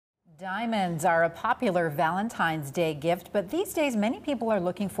Diamonds are a popular Valentine's Day gift, but these days many people are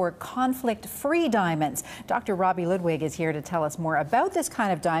looking for conflict-free diamonds. Dr. Robi Ludwig is here to tell us more about this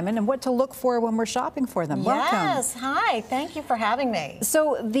kind of diamond and what to look for when we're shopping for them. Yes, Welcome. hi, thank you for having me.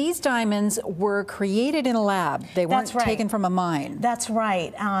 So these diamonds were created in a lab. They weren't taken from a mine. That's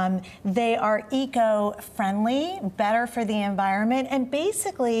right. They are eco-friendly, better for the environment, and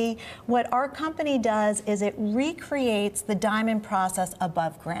basically what our company does is it recreates the diamond process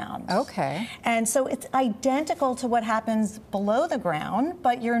above ground. Okay. And so it's identical to what happens below the ground,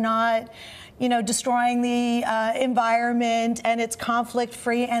 but you're not, destroying the environment, and it's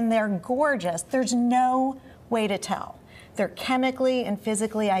conflict-free, and they're gorgeous. There's no way to tell. They're chemically and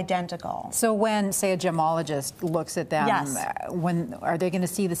physically identical. So when, say, a gemologist looks at them, yes. Are they going to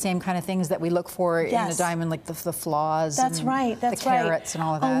see the same kind of things that we look for in a diamond, like the flaws? That's and right. That's the carats and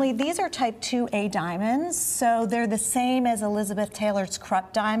all of that? Only these are type 2A diamonds, so they're the same as Elizabeth Taylor's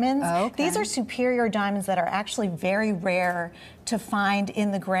Krupp diamonds. Okay. These are superior diamonds that are actually very rare to find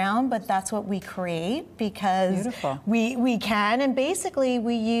in the ground, but that's what we create because we can. And basically,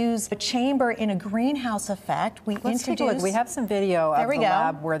 we use a chamber in a greenhouse effect. Let's take a look. We have some video of the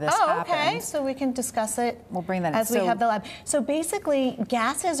lab where this happens. Okay, so we can discuss it. We'll bring that as we have the lab. So basically,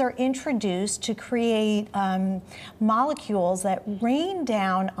 gases are introduced to create molecules that rain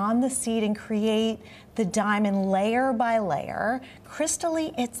down on the seed and create the diamond layer by layer.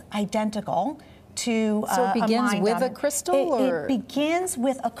 Crystally, it's identical to so it begins with diamond. A crystal? It begins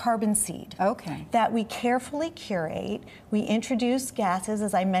with a carbon seed that we carefully curate. We introduce gases,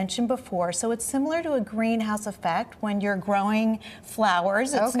 as I mentioned before, so it's similar to a greenhouse effect when you're growing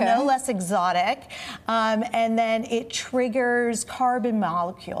flowers. It's no less exotic. And then it triggers carbon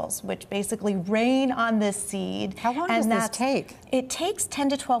molecules, which basically rain on this seed. How long does this take? It takes 10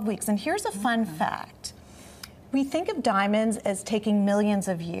 to 12 weeks. And here's a fun fact. We think of diamonds as taking millions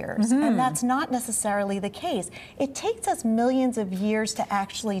of years, and that's not necessarily the case. It takes us millions of years to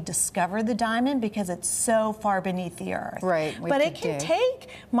actually discover the diamond because it's so far beneath the earth. Right. But it can take,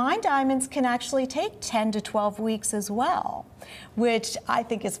 mine diamonds can actually take 10 to 12 weeks as well, which I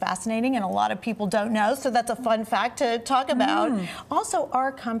think is fascinating and a lot of people don't know, so that's a fun fact to talk about. Also,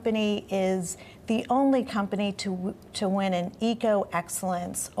 our company is the only company to win an Eco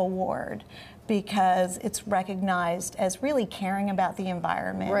Excellence Award, because it's recognized as really caring about the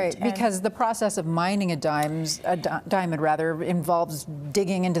environment. Right, because the process of mining a diamond involves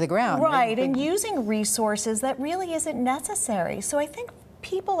digging into the ground. Right, and using resources that really isn't necessary. So I think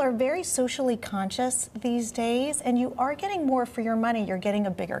people are very socially conscious these days, and you are getting more for your money. You're getting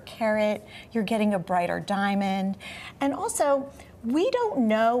a bigger carat, you're getting a brighter diamond, and also, we don't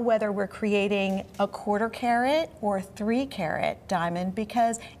know whether we're creating a 1/4 carat or 3 carat diamond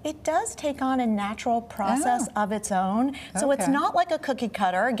because it does take on a natural process of its own. So it's not like a cookie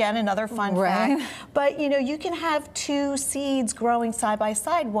cutter, again, another fun fact. But you can have 2 seeds growing side by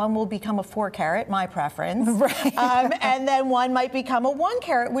side. One will become a 4 carat, my preference. And then one might become a 1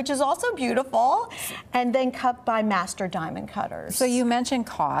 carat, which is also beautiful, and then cut by master diamond cutters. So you mentioned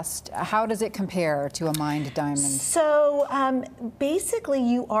cost. How does it compare to a mined diamond? So basically,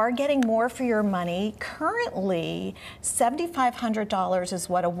 you are getting more for your money. Currently, $7,500 is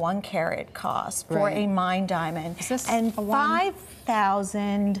what a 1 carat costs for a mined diamond, and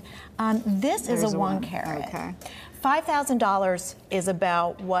 $5,000. This is a 1 carat. $5,000 is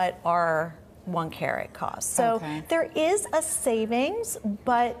about what our 1 carat costs. So there is a savings,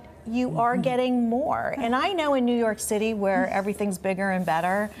 but you are getting more. And I know in New York City, where everything's bigger and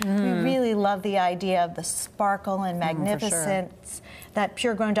better, we really love the idea of the sparkle and magnificence that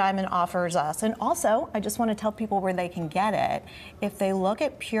Pure Grown Diamond offers us. And also, I just want to tell people where they can get it. If they look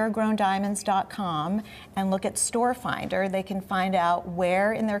at puregrowndiamonds.com and look at Store Finder, they can find out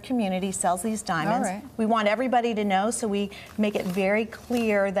where in their community sells these diamonds. We want everybody to know, so we make it very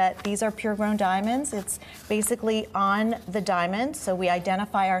clear that these are Pure Grown Diamonds. It's basically on the diamond, so we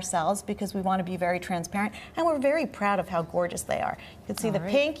identify ourselves because we want to be very transparent, and we're very proud of how gorgeous they are. You can see the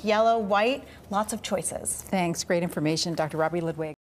pink, yellow, white, lots of choices. Thanks. Great information, Dr. Robi Ludwig.